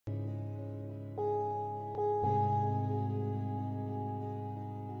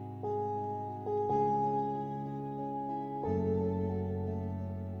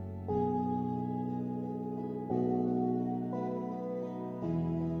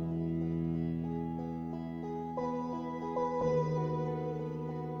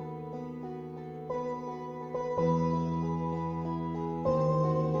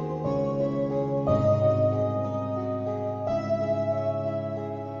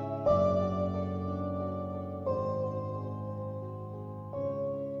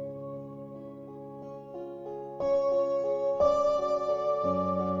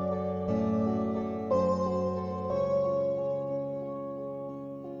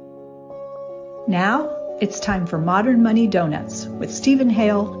Now, it's time for Modern Money Donuts with Stephen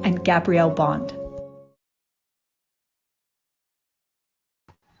Hale and Gabrielle Bond.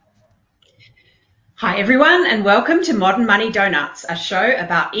 Hi everyone, and welcome to Modern Money Donuts, a show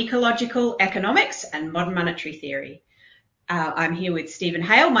about ecological economics and modern monetary theory. I'm here with Stephen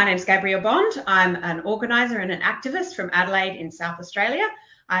Hale. My name's Gabrielle Bond. I'm an organiser and an activist from Adelaide in South Australia.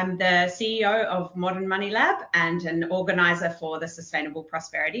 I'm the CEO of Modern Money Lab and an organiser for the Sustainable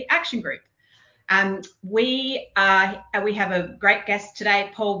Prosperity Action Group. We have a great guest today,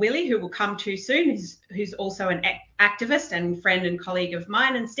 Paul Willey, who will come too soon, who's also an activist and friend and colleague of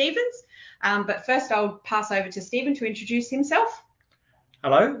mine and Stephen's. But first, I'll pass over to Stephen to introduce himself.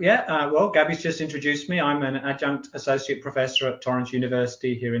 Hello. Well, Gabby's just introduced me. I'm an adjunct associate professor at Torrens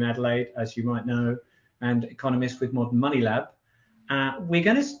University here in Adelaide, as you might know, and economist with Modern Money Lab. We're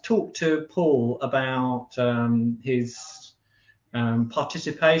going to talk to Paul about his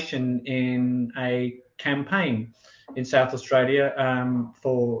participation in a campaign in South Australia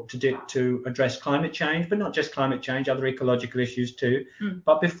to address climate change, but not just climate change, other ecological issues too.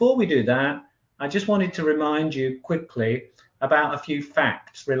 But before we do that, I just wanted to remind you quickly about a few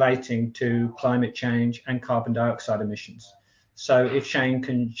facts relating to climate change and carbon dioxide emissions. So if Shane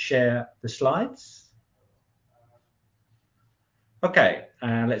can share the slides. Okay,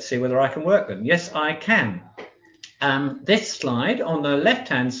 let's see whether I can work them. Yes, I can. This slide on the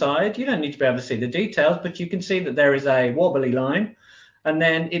left-hand side, you don't need to be able to see the details, but you can see that there is a wobbly line and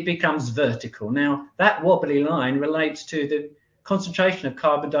then it becomes vertical. Now, that wobbly line relates to the concentration of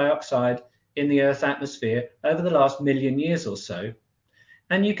carbon dioxide in the Earth's atmosphere over the last million years or so.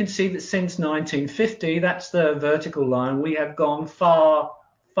 And you can see that since 1950, that's the vertical line, we have gone far,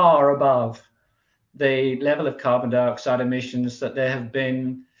 far above the level of carbon dioxide emissions that there have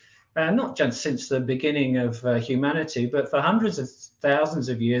been not just since the beginning of humanity, but for hundreds of thousands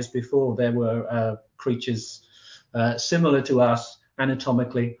of years before there were creatures similar to us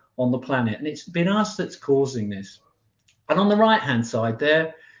anatomically on the planet. And it's been us that's causing this. And on the right-hand side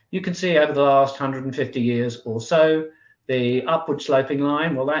there, you can see over the last 150 years or so, the upward sloping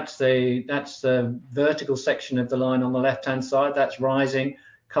line, well, that's the vertical section of the line on the left-hand side. That's rising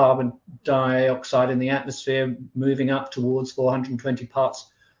carbon dioxide in the atmosphere, moving up towards 420 parts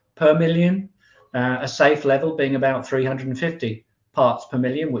per million, a safe level being about 350 parts per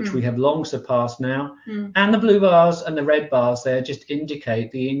million, which we have long surpassed now. And the blue bars and the red bars there just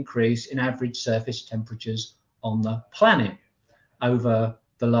indicate the increase in average surface temperatures on the planet over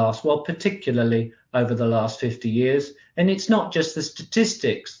the last, well, particularly over the last 50 years. And it's not just the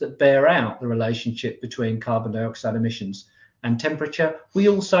statistics that bear out the relationship between carbon dioxide emissions and temperature. We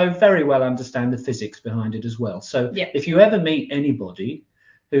also very well understand the physics behind it as well. So if you ever meet anybody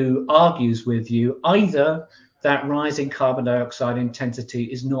who argues with you either that rising carbon dioxide intensity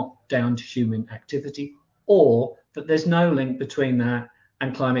is not down to human activity, or that there's no link between that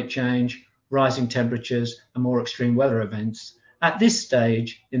and climate change, rising temperatures, and more extreme weather events, at this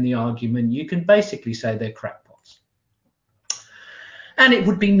stage in the argument, you can basically say they're crackpots. And it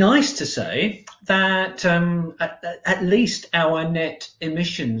would be nice to say that at least our net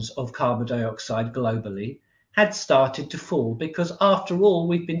emissions of carbon dioxide globally had started to fall, because after all,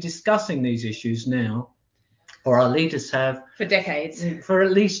 we've been discussing these issues now, or our leaders have, for decades, for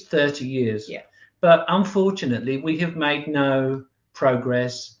at least 30 years. But unfortunately, we have made no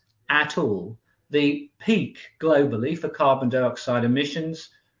progress at all. The peak globally for carbon dioxide emissions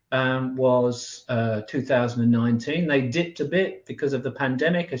was 2019. They dipped a bit because of the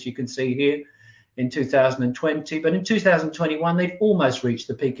pandemic, as you can see here, in 2020. But in 2021, they've almost reached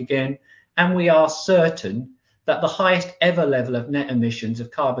the peak again. And we are certain that the highest ever level of net emissions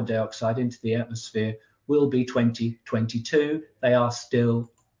of carbon dioxide into the atmosphere will be 2022. They are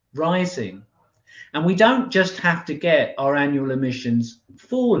still rising. And we don't just have to get our annual emissions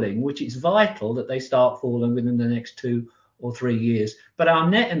falling, which is vital that they start falling within the next 2 or 3 years, but our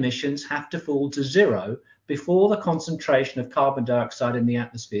net emissions have to fall to zero before the concentration of carbon dioxide in the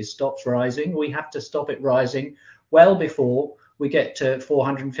atmosphere stops rising. We have to stop it rising well before we get to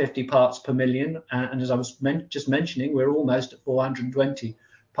 450 parts per million. And as I was just mentioning, we're almost at 420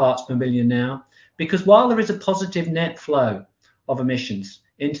 parts per million now, because while there is a positive net flow of emissions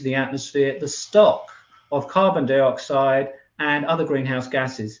into the atmosphere, the stock of carbon dioxide and other greenhouse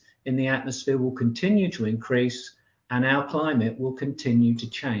gases in the atmosphere will continue to increase, and our climate will continue to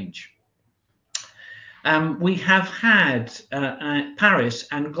change. We have had at Paris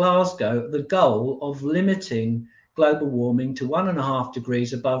and Glasgow the goal of limiting global warming to 1.5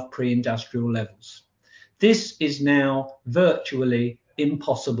 degrees above pre-industrial levels. This is now virtually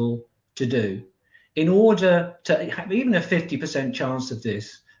impossible to do. In order to have even a 50% chance of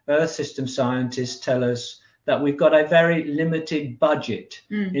this, Earth system scientists tell us that we've got a very limited budget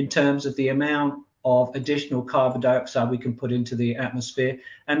in terms of the amount of additional carbon dioxide we can put into the atmosphere.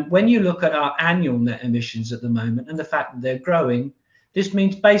 And when you look at our annual net emissions at the moment and the fact that they're growing, this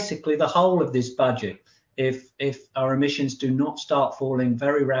means basically the whole of this budget, if our emissions do not start falling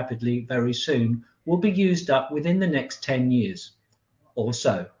very rapidly very soon, will be used up within the next 10 years or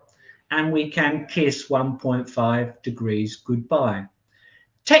so. And we can kiss 1.5 degrees goodbye.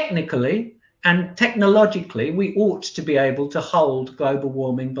 Technically and technologically, we ought to be able to hold global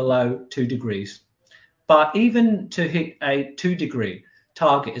warming below 2 degrees. But even to hit a 2-degree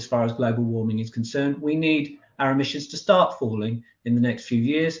target as far as global warming is concerned, we need our emissions to start falling in the next few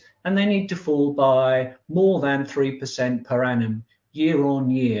years, and they need to fall by more than 3% per annum, year on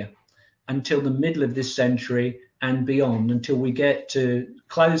year, until the middle of this century and beyond, until we get to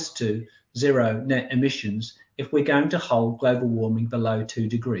close to zero net emissions, if we're going to hold global warming below 2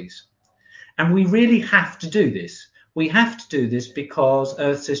 degrees. And we really have to do this. We have to do this because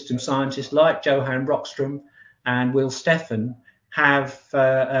Earth system scientists like Johan Rockström and Will Steffen have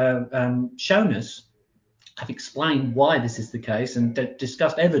shown us, have explained why this is the case and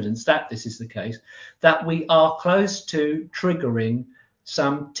discussed evidence that this is the case, that we are close to triggering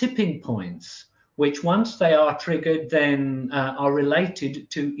some tipping points, which once they are triggered then are related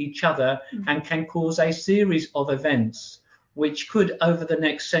to each other and can cause a series of events which could over the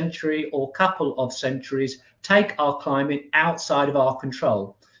next century or couple of centuries take our climate outside of our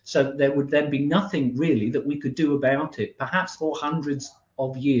control. So that there would then be nothing really that we could do about it, perhaps for hundreds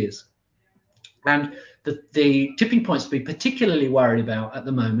of years. And the tipping points to be particularly worried about at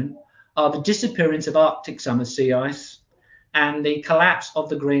the moment are the disappearance of Arctic summer sea ice and the collapse of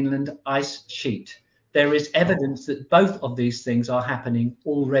the Greenland ice sheet. There is evidence that both of these things are happening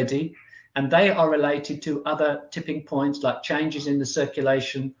already, and they are related to other tipping points like changes in the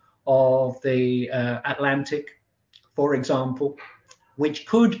circulation of the Atlantic, for example, which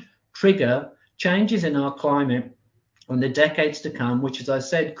could trigger changes in our climate in the decades to come, which, as I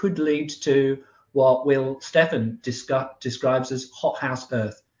said, could lead to what Will Steffen describes as hothouse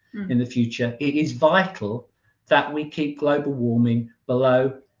Earth in the future. It is vital that we keep global warming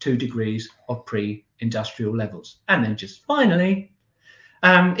below 2 degrees of pre-industrial levels. And then just finally,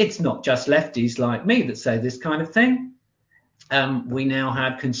 it's not just lefties like me that say this kind of thing. We now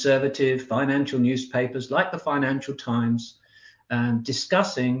have conservative financial newspapers like the Financial Times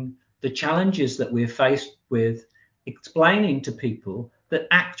discussing the challenges that we're faced with, explaining to people that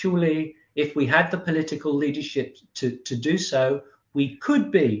actually, if we had the political leadership to do so, we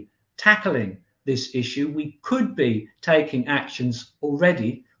could be tackling this issue. We could be taking actions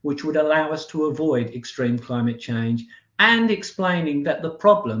already which would allow us to avoid extreme climate change, and explaining that the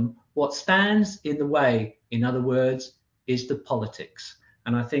problem, what stands in the way, in other words, is the politics.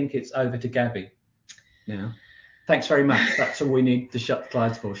 And I think it's over to Gabby now. Thanks very much. That's all we need the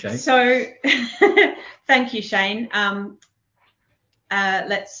slides for, Shane. So thank you, Shane.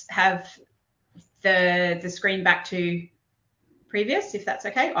 Let's have the screen back to previous, if that's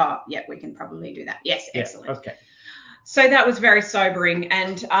okay. Oh, yeah, we can probably do that. Yes, excellent. Yeah, okay. So that was very sobering,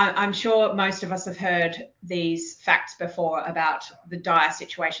 and I'm sure most of us have heard these facts before about the dire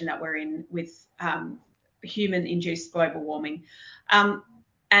situation that we're in with human-induced global warming.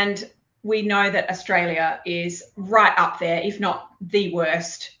 And we know that Australia is right up there, if not the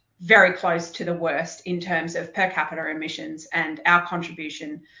worst, very close to the worst in terms of per capita emissions and our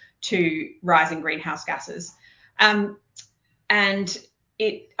contribution to rising greenhouse gases. And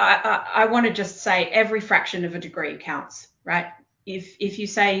I want to just say every fraction of a degree counts, right? If you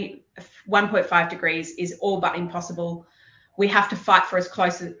say 1.5 degrees is all but impossible, we have to fight for as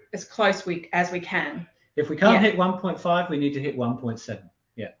close as we can. If we can't hit 1.5, we need to hit 1.7.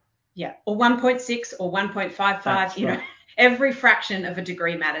 Yeah, or 1.6 or 1.55. That's you know, right. Every fraction of a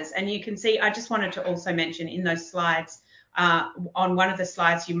degree matters. And you can see, I just wanted to also mention in those slides, on one of the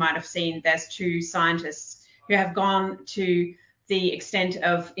slides you might have seen, there's two scientists who have gone to the extent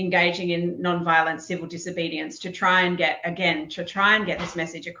of engaging in nonviolent civil disobedience to try and get this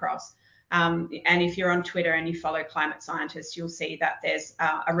message across. And if you're on Twitter and you follow climate scientists, you'll see that there's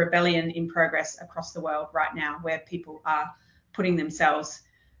a rebellion in progress across the world right now where people are putting themselves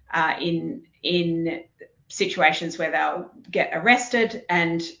in situations where they'll get arrested,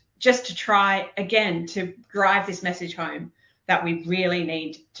 and just to try again to drive this message home that we really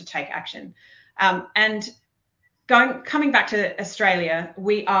need to take action. And coming back to Australia,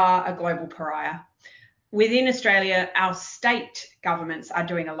 we are a global pariah. Within Australia, our state governments are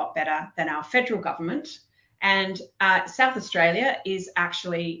doing a lot better than our federal government, And South Australia is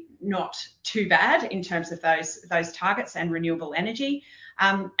actually not too bad in terms of those targets and renewable energy.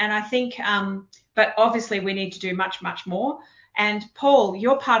 And I think, but obviously we need to do much, much more. And Paul,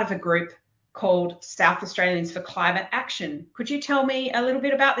 you're part of a group called South Australians for Climate Action. Could you tell me a little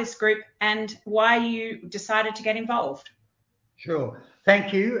bit about this group and why you decided to get involved? Sure.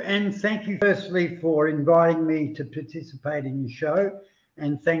 Thank you. And thank you firstly for inviting me to participate in your show.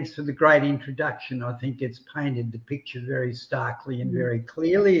 And thanks for the great introduction. I think it's painted the picture very starkly and very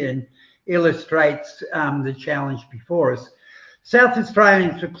clearly and illustrates the challenge before us. South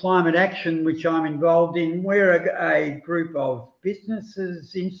Australians for Climate Action, which I'm involved in, we're a group of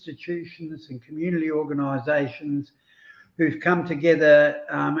businesses, institutions and community organisations who've come together,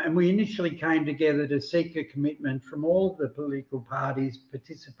 and we initially came together to seek a commitment from all of the political parties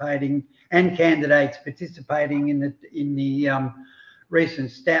participating and candidates participating in the recent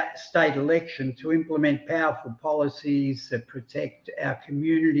state election to implement powerful policies that protect our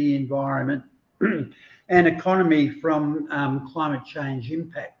community, environment and economy from climate change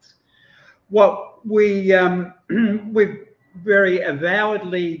impacts. What we're very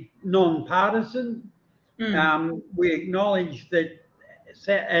avowedly non-partisan. We acknowledge that,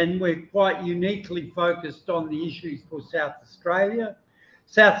 and we're quite uniquely focused on the issues for South Australia.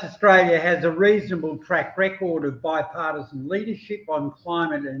 South Australia has a reasonable track record of bipartisan leadership on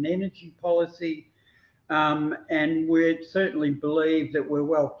climate and energy policy, and we certainly believe that we're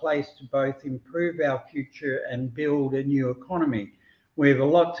well placed to both improve our future and build a new economy. We have a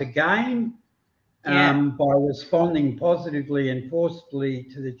lot to gain by responding positively and forcefully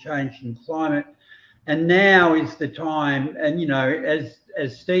to the changing climate. And now is the time, and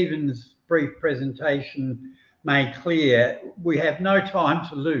as Stephen's brief presentation made clear, we have no time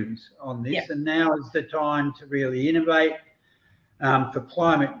to lose on this, and now is the time to really innovate for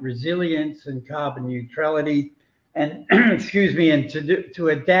climate resilience and carbon neutrality, and excuse me, and to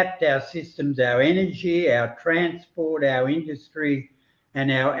adapt our systems, our energy, our transport, our industry,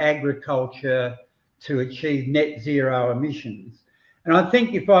 and our agriculture to achieve net zero emissions. And I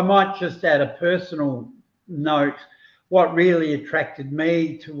think if I might just add a personal note, what really attracted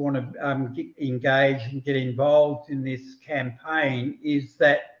me to want to engage and get involved in this campaign is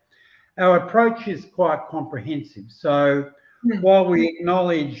that our approach is quite comprehensive. So while we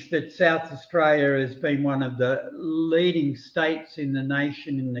acknowledge that South Australia has been one of the leading states in the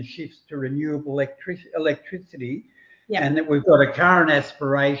nation in the shifts to renewable electricity, and that we've got a current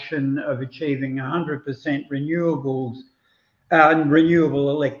aspiration of achieving 100% renewables and renewable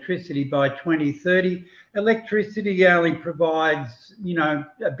electricity by 2030. Electricity only provides,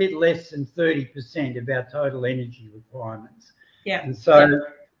 a bit less than 30% of our total energy requirements. And so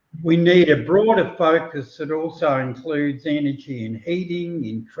we need a broader focus that also includes energy in heating,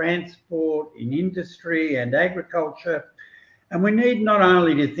 in transport, in industry and agriculture. And we need not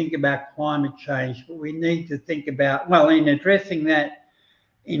only to think about climate change, but we need to think about, in addressing that,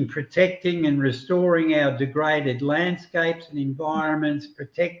 in protecting and restoring our degraded landscapes and environments,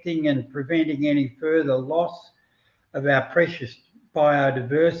 protecting and preventing any further loss of our precious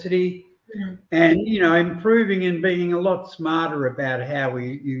biodiversity, and improving and being a lot smarter about how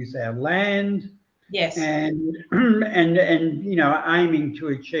we use our land. And aiming to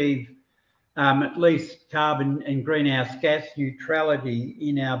achieve at least carbon and greenhouse gas neutrality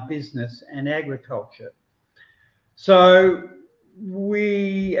in our business and agriculture. So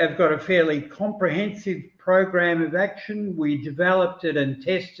we have got a fairly comprehensive program of action. We developed it and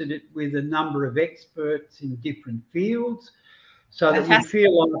tested it with a number of experts in different fields, so that we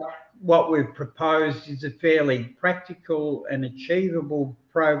feel like what we've proposed is a fairly practical and achievable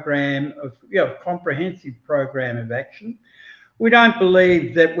program of, comprehensive program of action. We don't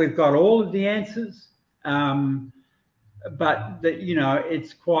believe that we've got all of the answers, but that,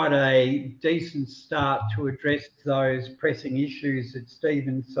 it's quite a decent start to address those pressing issues that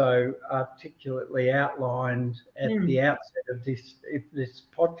Stephen so articulately outlined at the outset of this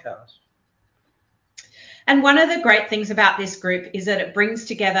podcast. And one of the great things about this group is that it brings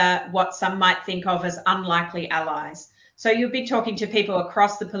together what some might think of as unlikely allies. So you'll be talking to people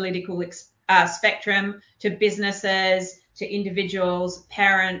across the political spectrum, to businesses, to individuals,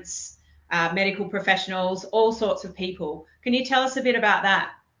 parents, medical professionals, all sorts of people. Can you tell us a bit about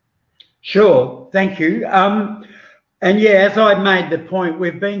that? Sure, thank you. As I made the point,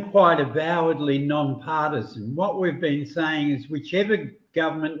 we've been quite avowedly non-partisan. What we've been saying is whichever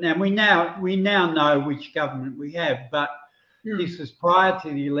government, now we now know which government we have, but this was prior to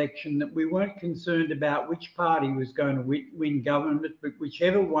the election, that we weren't concerned about which party was going to win government, but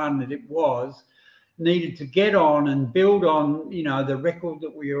whichever one that it was needed to get on and build on, the record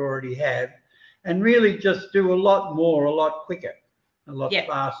that we already have, and really just do a lot more, a lot quicker, a lot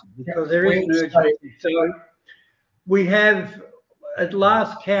faster, because there is an urgency. So we have, at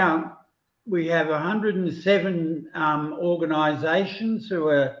last count, we have 107 organisations who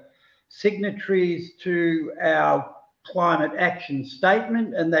are signatories to our climate action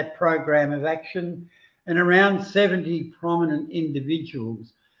statement and that program of action, and around 70 prominent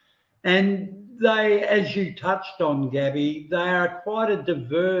individuals. And they, as you touched on, Gabby, they are quite a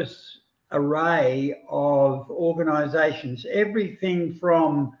diverse array of organisations, everything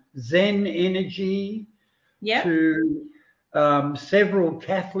from Zen Energy to several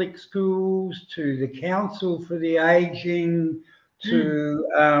Catholic schools, to the Council for the Aging, to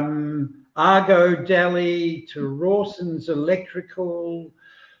Argo Delhi, to Rawson's Electrical,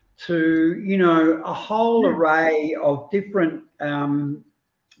 to, you know, a whole array of different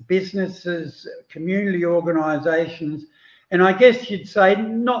businesses, community organisations, and I guess you'd say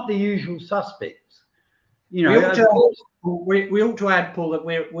not the usual suspects. You know, we ought to add, Paul, that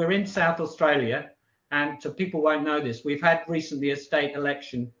we're in South Australia, and so people won't know this. We've had recently a state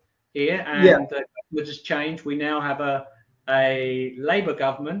election here, and the government has changed. We now have a Labor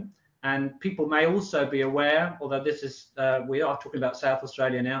government, and people may also be aware, although this is we are talking about South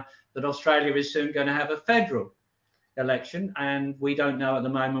Australia now, that Australia is soon going to have a federal election, and we don't know at the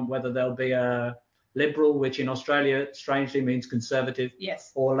moment whether there'll be a Liberal, which in Australia strangely means Conservative,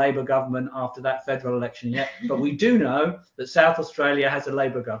 or Labor government after that federal election yet. But we do know that South Australia has a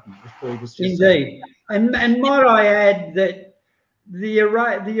Labor government, as Paul was just saying. And might I add that the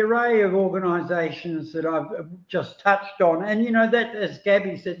array of organisations that I've just touched on, and you know, that, as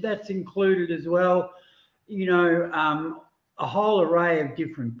Gabby said, that's included as well, you know, a whole array of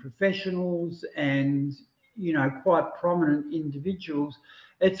different professionals and, you know, quite prominent individuals.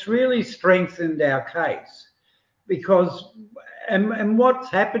 It's really strengthened our case, because and what's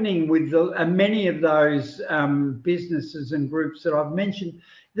happening with many of those businesses and groups that I've mentioned,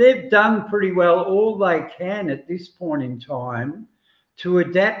 they've done pretty well all they can at this point in time to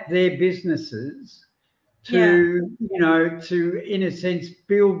adapt their businesses to, you know, to, in a sense,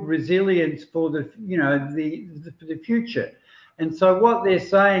 build resilience for the, you know, for the future. And so what they're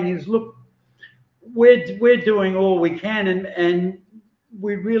saying is, look, we're doing all we can, and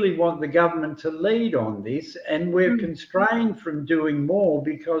we really want the government to lead on this, and we're constrained from doing more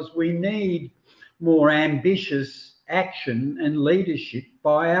because we need more ambitious action and leadership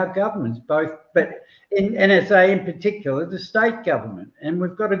by our governments, both, but in NSA in particular, the state government. And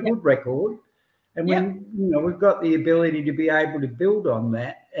we've got a good record, and we've got the ability to be able to build on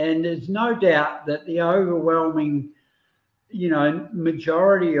that. And there's no doubt that the overwhelming, you know,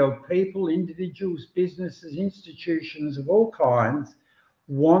 majority of people, individuals, businesses, institutions of all kinds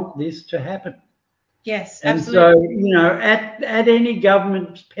want this to happen. Yes, and absolutely. So, you know, at any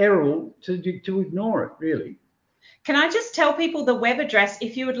government's peril to ignore it, really. Can I just tell people the web address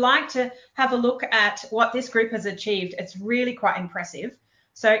if you would like to have a look at what this group has achieved? It's really quite impressive.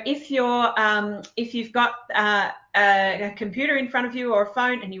 So if you've got a computer in front of you or a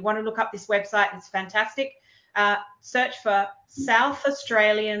phone and you want to look up this website, it's fantastic. Search for South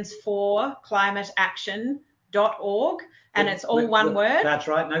Australians for Climate Action.org, and it's all one word. That's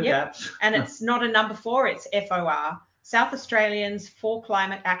right, no gaps. And it's not a number 4, it's FOR. South Australians for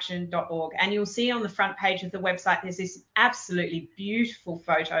Climate Action.org. And you'll see on the front page of the website, there's this absolutely beautiful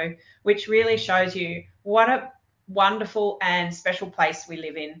photo, which really shows you what a wonderful and special place we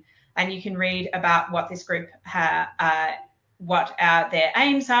live in. And you can read about what this group what their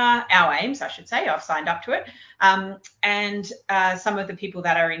aims are, our aims, I should say. I've signed up to it, and some of the people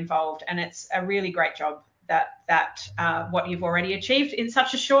that are involved. And it's a really great job that what you've already achieved in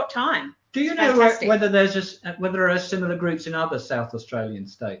such a short time. Do you know whether there are similar groups in other South Australian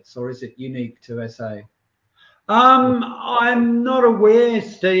states, or is it unique to SA? I'm not aware,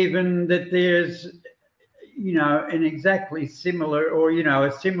 Stephen, that there's, you know, an exactly similar, or, you know,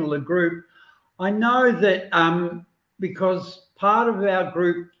 a similar group. I know that because part of our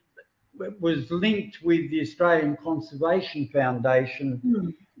group was linked with the Australian Conservation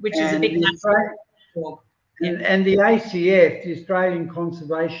Foundation, which is a big massive. And the ACF, the Australian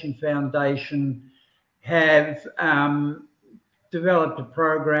Conservation Foundation, have developed a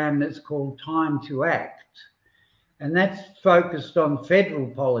program that's called Time to Act. And that's focused on federal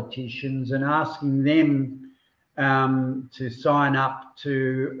politicians and asking them to sign up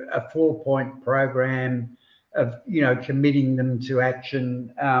to a 4-point program of, you know, committing them to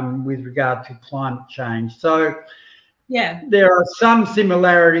action with regard to climate change. So there are some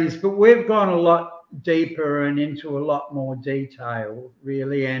similarities, but we've gone a lot deeper and into a lot more detail,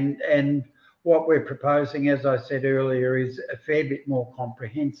 really, and what we're proposing, as I said earlier, is a fair bit more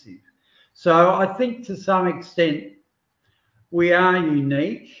comprehensive. So I think to some extent we are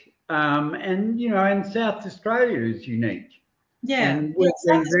unique, and and South Australia is unique. Yeah, and we've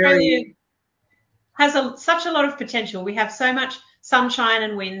South been Australia has such a lot of potential. We have so much sunshine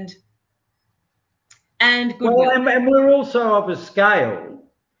and wind and goodwill. Well, and we're also of a scale,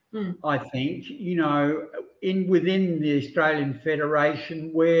 Mm. I think, within the Australian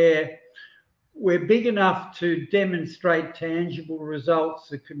Federation, where we're big enough to demonstrate tangible results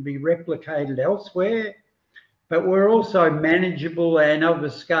that can be replicated elsewhere, but we're also manageable and of a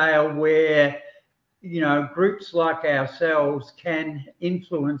scale where, groups like ourselves can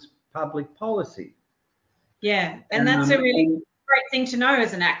influence public policy. Yeah, and that's a really great thing to know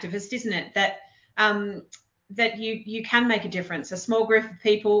as an activist, isn't it? That that you can make a difference. A small group of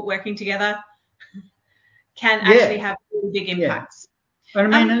people working together can actually have really big impacts. Yeah.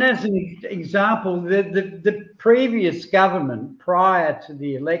 And I mean, and as an example, the previous government prior to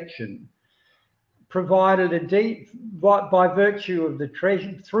the election provided by virtue of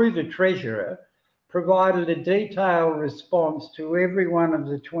through the Treasurer, provided a detailed response to every one of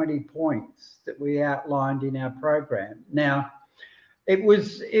the 20 points that we outlined in our program. Now, it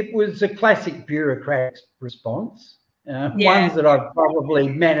was a classic bureaucratic response, ones that I've probably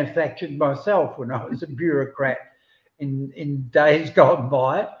manufactured myself when I was a bureaucrat in days gone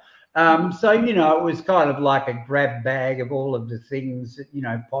by. So, it was kind of like a grab bag of all of the things that,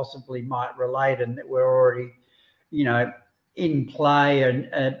 possibly might relate and that were already, in play and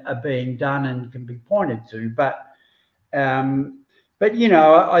are being done and can be pointed to. But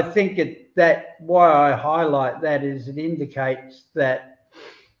I think that why I highlight that is it indicates that,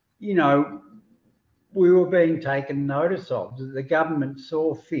 we were being taken notice of, that the government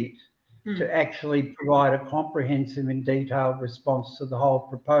saw fit to actually provide a comprehensive and detailed response to the whole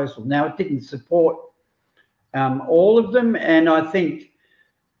proposal. Now, it didn't support all of them, and I think,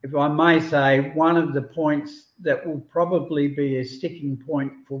 if I may say, one of the points that will probably be a sticking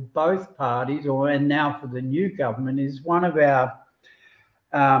point for both parties, and now for the new government, is one of our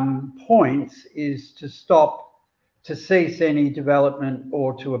points is to cease any development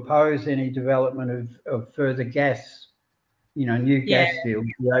or to oppose any development of further gas, new gas fields,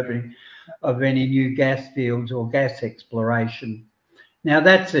 the opening of any new gas fields or gas exploration. Now,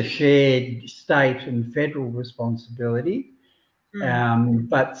 that's a shared state and federal responsibility,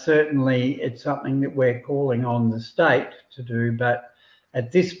 but certainly it's something that we're calling on the state to do. But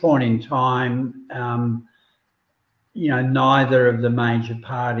at this point in time, neither of the major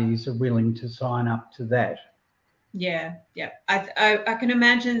parties are willing to sign up to that. Yeah. I can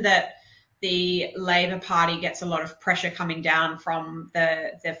imagine that the Labor Party gets a lot of pressure coming down from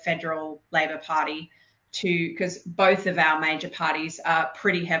the federal Labor Party because both of our major parties are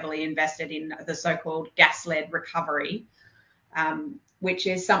pretty heavily invested in the so-called gas-led recovery, which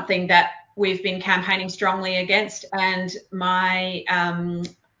is something that we've been campaigning strongly against. And my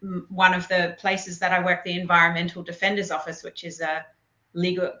one of the places that I work, the Environmental Defenders Office, which is a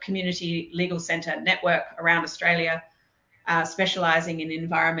community legal centre network around Australia, specialising in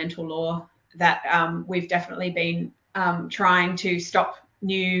environmental law, that we've definitely been trying to stop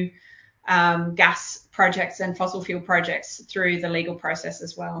new gas projects and fossil fuel projects through the legal process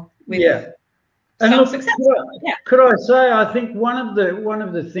as well. And look, could I say, I think one of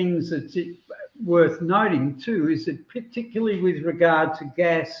the things that's worth noting too is that particularly with regard to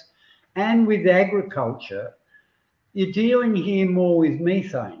gas and with agriculture, you're dealing here more with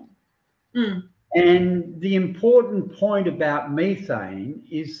methane. And the important point about methane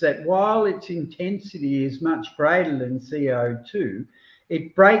is that while its intensity is much greater than CO2,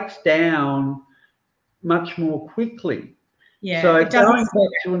 it breaks down much more quickly. Yeah, so going back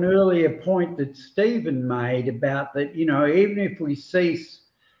to an earlier point that Stephen made about that, even if we cease,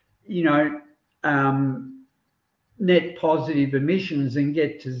 net positive emissions and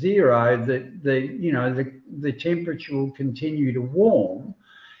get to zero, the temperature will continue to warm.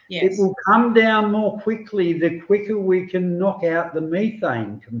 It will come down more quickly the quicker we can knock out the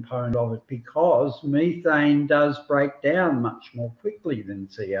methane component of it, because methane does break down much more quickly than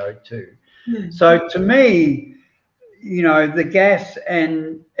CO2. So to me, the gas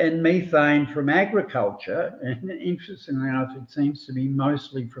and methane from agriculture, and interestingly enough, it seems to be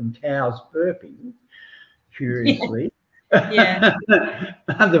mostly from cows burping, curiously.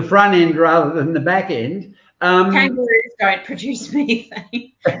 The front end rather than the back end. Kangaroos don't produce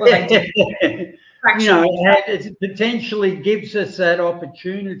methane. Well, they do. It potentially gives us that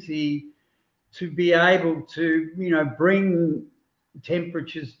opportunity to be able to, bring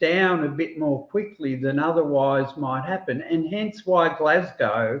temperatures down a bit more quickly than otherwise might happen, and hence why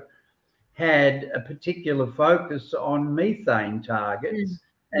Glasgow had a particular focus on methane targets,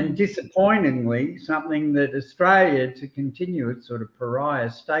 And disappointingly, something that Australia, to continue its sort of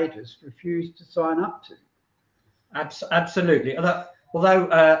pariah status, refused to sign up to. Absolutely. Although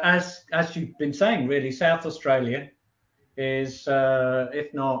as you've been saying, really, South Australia is,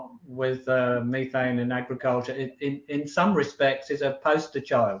 if not with methane and agriculture, in some respects is a poster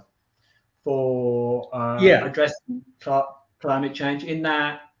child for addressing climate change. In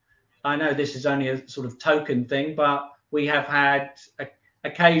that, I know this is only a sort of token thing, but we have had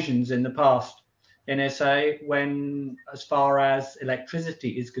occasions in the past in SA when, as far as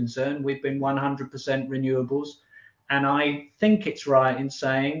electricity is concerned, we've been 100% renewables. And I think it's right in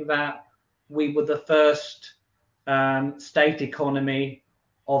saying that we were the first state economy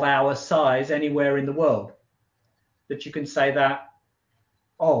of our size anywhere in the world that you can say that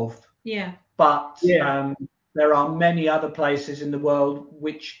of. Yeah. But there are many other places in the world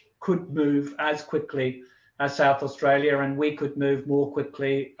which could move as quickly as South Australia, and we could move more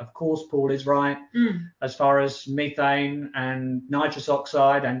quickly. Of course, Paul is right as far as methane and nitrous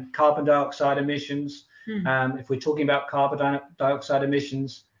oxide and carbon dioxide emissions. If we're talking about carbon dioxide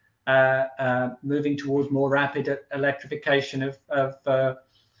emissions, moving towards more rapid electrification of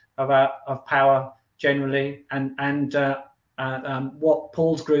power generally, and what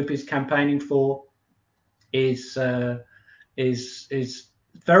Paul's group is campaigning for is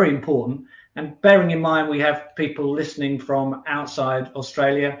very important. And bearing in mind we have people listening from outside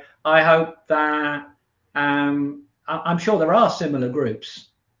Australia, I hope that I'm sure there are similar groups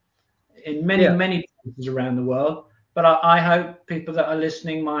in many places around the world. But I hope people that are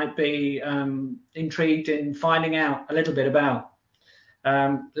listening might be intrigued in finding out a little bit about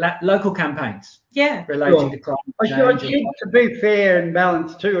local campaigns relating to climate change. To be fair and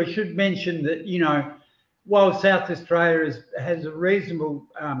balanced too, I should mention that, while South Australia has a reasonable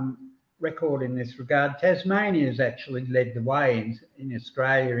record in this regard, Tasmania has actually led the way in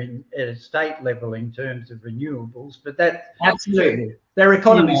Australia at a state level in terms of renewables. But that absolutely, their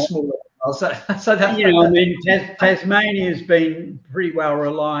economy is smaller. So that's Tasmania has been pretty well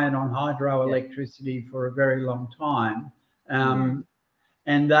reliant on hydroelectricity for a very long time,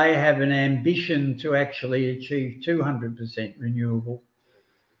 and they have an ambition to actually achieve 200% renewables.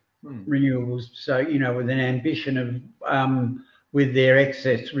 So with an ambition of with their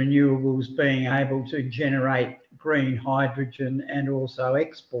excess renewables being able to generate green hydrogen and also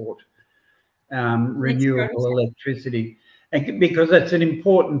export renewable electricity. And because that's an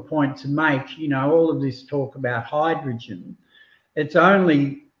important point to make, all of this talk about hydrogen, it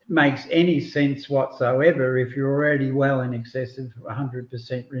only makes any sense whatsoever if you're already well in excess of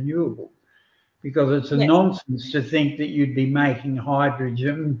 100% renewable, because it's a nonsense to think that you'd be making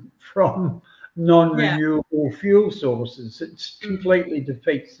hydrogen from non-renewable fuel sources. It completely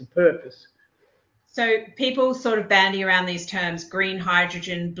defeats the purpose. So people sort of bandy around these terms: green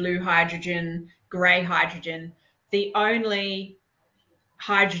hydrogen, blue hydrogen, grey hydrogen. The only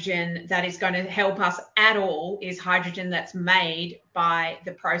hydrogen that is going to help us at all is hydrogen that's made by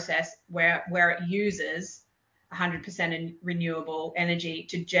the process where it uses 100% renewable energy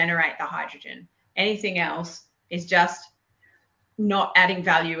to generate the hydrogen. Anything else is just not adding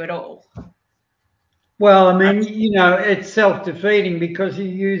value at all. Well, I mean, it's self-defeating because you're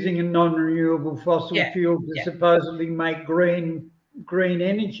using a non-renewable fossil fuel to supposedly make green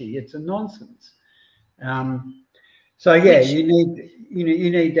energy. It's a nonsense. You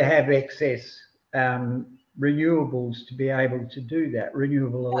need to have excess renewables to be able to do that,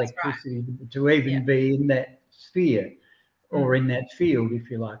 renewable electricity to even be in that sphere or in that field, if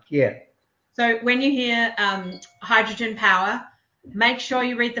you like. Yeah. So when you hear hydrogen power, make sure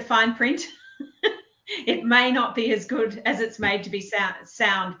you read the fine print. It may not be as good as it's made to be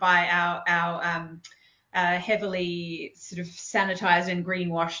sound by our heavily sort of sanitized and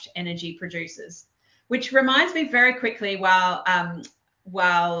greenwashed energy producers. Which reminds me very quickly, while I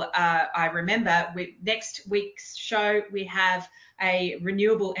remember, next week's show we have a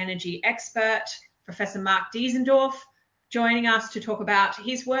renewable energy expert, Professor Mark Diesendorf, joining us to talk about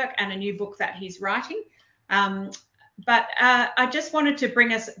his work and a new book that he's writing. But I just wanted to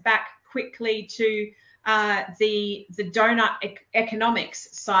bring us back quickly to the donut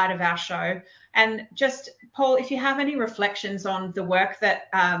economics side of our show. And just, Paul, if you have any reflections on the work that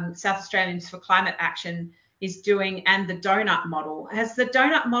South Australians for Climate Action is doing and the donut model. Has the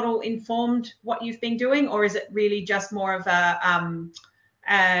donut model informed what you've been doing, or is it really just more of a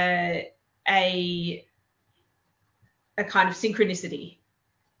kind of synchronicity?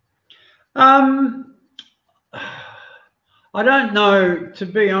 I don't know, to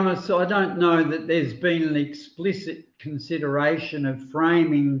be honest, I don't know that there's been an explicit consideration of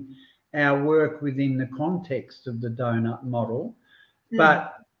framing our work within the context of the donut model.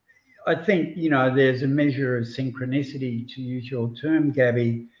 But I think, there's a measure of synchronicity, to use your term,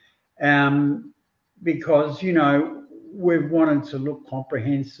 Gabby, because, we've wanted to look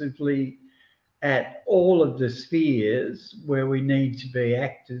comprehensively at all of the spheres where we need to be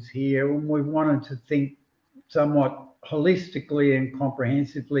actors here, and we wanted to think somewhat holistically and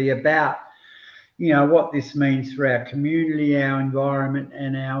comprehensively about, what this means for our community, our environment,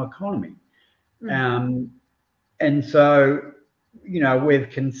 and our economy. And so, we've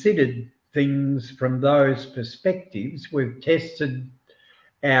considered things from those perspectives. We've tested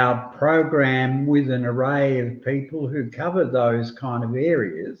our program with an array of people who cover those kind of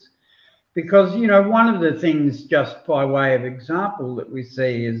areas. Because, one of the things, just by way of example, that we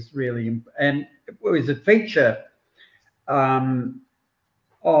see is really, and it was a feature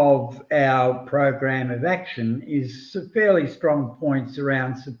of our program of action, is fairly strong points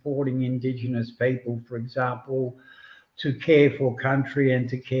around supporting Indigenous people, for example, to care for country and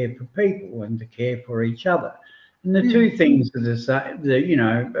to care for people and to care for each other. And the two things are the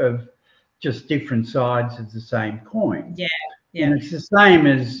same, of just different sides of the same coin. Yeah. And it's the same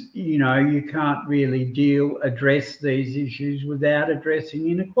as, you can't really address these issues without addressing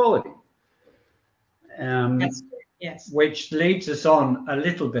inequality. Yes. Which leads us on a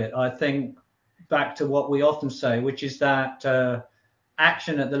little bit, I think, back to what we often say, which is that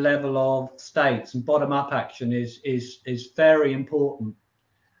action at the level of states and bottom-up action is very important.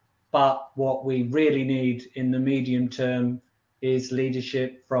 But what we really need in the medium term is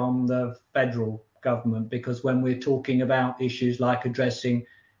leadership from the federal government, because when we're talking about issues like addressing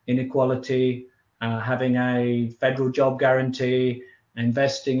inequality, having a federal job guarantee,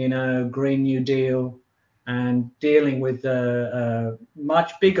 investing in a Green New Deal, and dealing with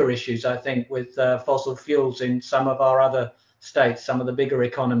much bigger issues, I think, with fossil fuels in some of our other states, some of the bigger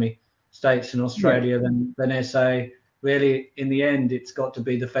economy states in Australia than SA. Really, in the end, it's got to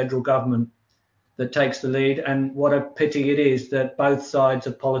be the federal government that takes the lead. And what a pity it is that both sides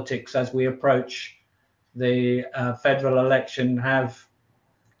of politics, as we approach the federal election, have,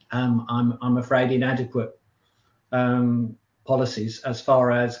 I'm afraid, inadequate policies as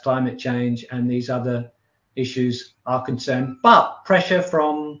far as climate change and these other issues are concerned. But pressure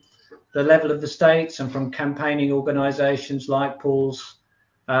from the level of the states and from campaigning organisations like Paul's,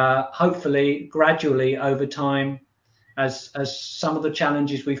 hopefully gradually over time, as some of the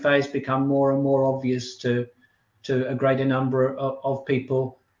challenges we face become more and more obvious to a greater number of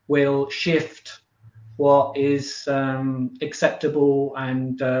people, will shift what is acceptable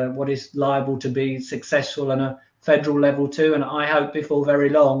and what is liable to be successful on a federal level too. And I hope before very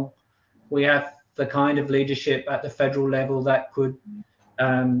long we have the kind of leadership at the federal level that could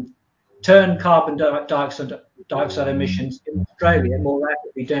turn carbon dioxide emissions in Australia more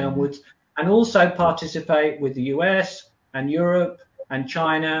rapidly downwards, and also participate with the US and Europe and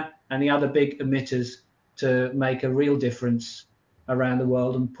China and the other big emitters to make a real difference around the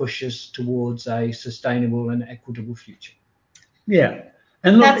world and push us towards a sustainable and equitable future. Yeah.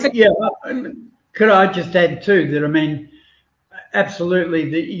 And look, could I just add too that,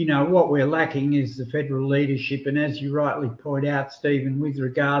 absolutely, what we're lacking is the federal leadership. And as you rightly point out, Stephen, with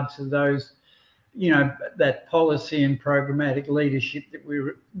regard to those, that policy and programmatic leadership that we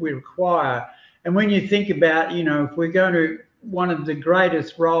require. And when you think about, if we're going to, one of the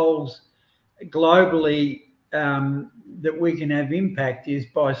greatest roles globally that we can have impact is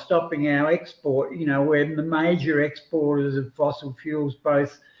by stopping our export. We're the major exporters of fossil fuels,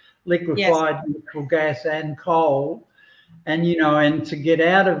 both liquefied natural gas and coal. And, and to get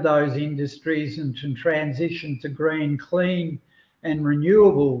out of those industries and to transition to green, clean and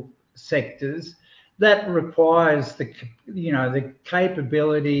renewable sectors, that requires the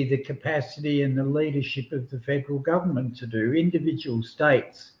capability, the capacity and the leadership of the federal government to do. Individual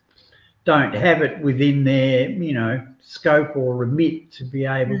states don't have it within their, scope or remit to be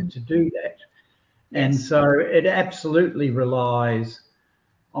able to do that. And so it absolutely relies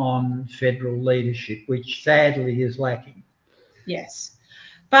on federal leadership, which sadly is lacking. Yes.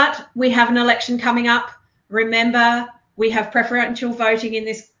 But we have an election coming up. Remember, we have preferential voting in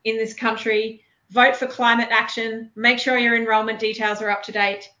this country. Vote for climate action. Make sure your enrolment details are up to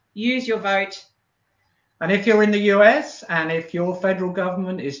date. Use your vote. And if you're in the US and if your federal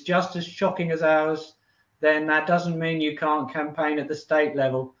government is just as shocking as ours, then that doesn't mean you can't campaign at the state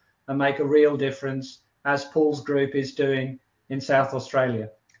level and make a real difference, as Paul's group is doing in South Australia.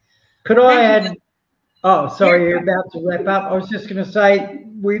 Could I add? Oh, sorry, you're about to wrap up. I was just going to say,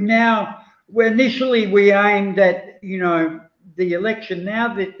 initially we aimed at, the election.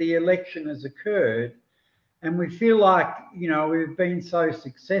 Now that the election has occurred, and we feel like, we've been so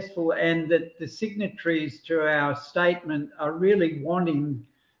successful and that the signatories to our statement are really wanting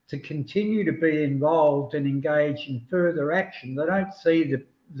to continue to be involved and engage in further action. They don't see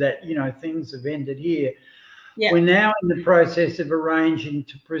that things have ended here. Yeah. We're now in the process of arranging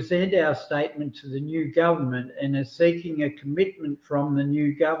to present our statement to the new government and are seeking a commitment from the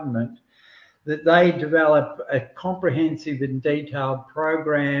new government that they develop a comprehensive and detailed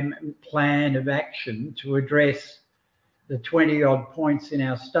program and plan of action to address the 20-odd points in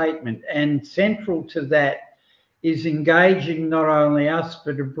our statement. And central to that is engaging not only us,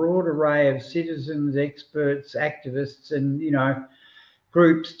 but a broad array of citizens, experts, activists, and,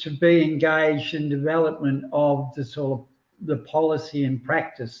 groups to be engaged in development of the policy and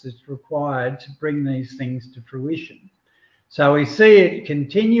practice that's required to bring these things to fruition. So we see it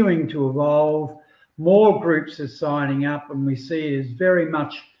continuing to evolve. More groups are signing up, and we see it as very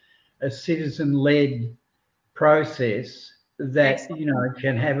much a citizen-led process that,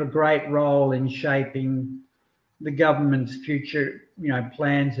 can have a great role in shaping the government's future,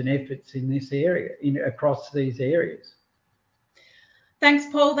 plans and efforts in this area, across these areas. Thanks,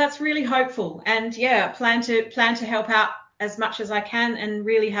 Paul. That's really hopeful. And yeah, plan to help out as much as I can, and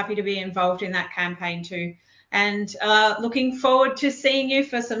really happy to be involved in that campaign too. And looking forward to seeing you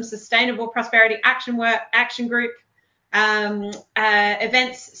for some Sustainable Prosperity Action Group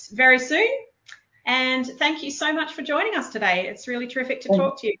events very soon. And thank you so much for joining us today. It's really terrific to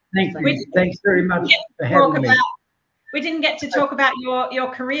talk to you. Thank you. Thanks very much for having me. We didn't get to talk about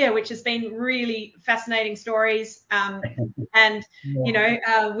your career, which has been really fascinating stories. And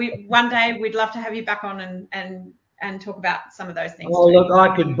one day we'd love to have you back on and talk about some of those things. Oh, look,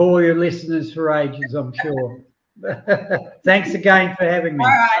 I could bore your listeners for ages, I'm sure. Thanks again for having me. All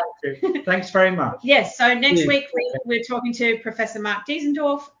right. Thanks very much. Yes. So next week we're talking to Professor Mark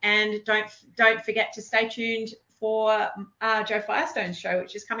Diesendorf, and don't forget to stay tuned for Joe Firestone's show,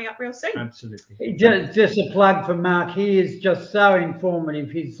 which is coming up real soon. Absolutely. Just a plug for Mark. He is just so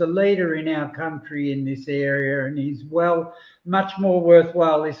informative. He's the leader in our country in this area, and he's much more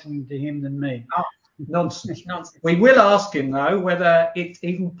worthwhile listening to him than me. Oh, nonsense. We will ask him, though, whether it's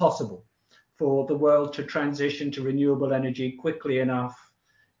even possible for the world to transition to renewable energy quickly enough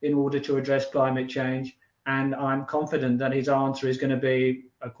in order to address climate change. And I'm confident that his answer is going to be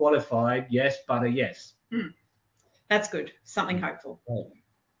a qualified yes, but a yes. That's good. Something hopeful.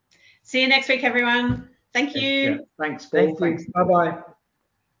 See you next week, everyone. Thank you. Thanks, Paul. Thanks. Bye-bye.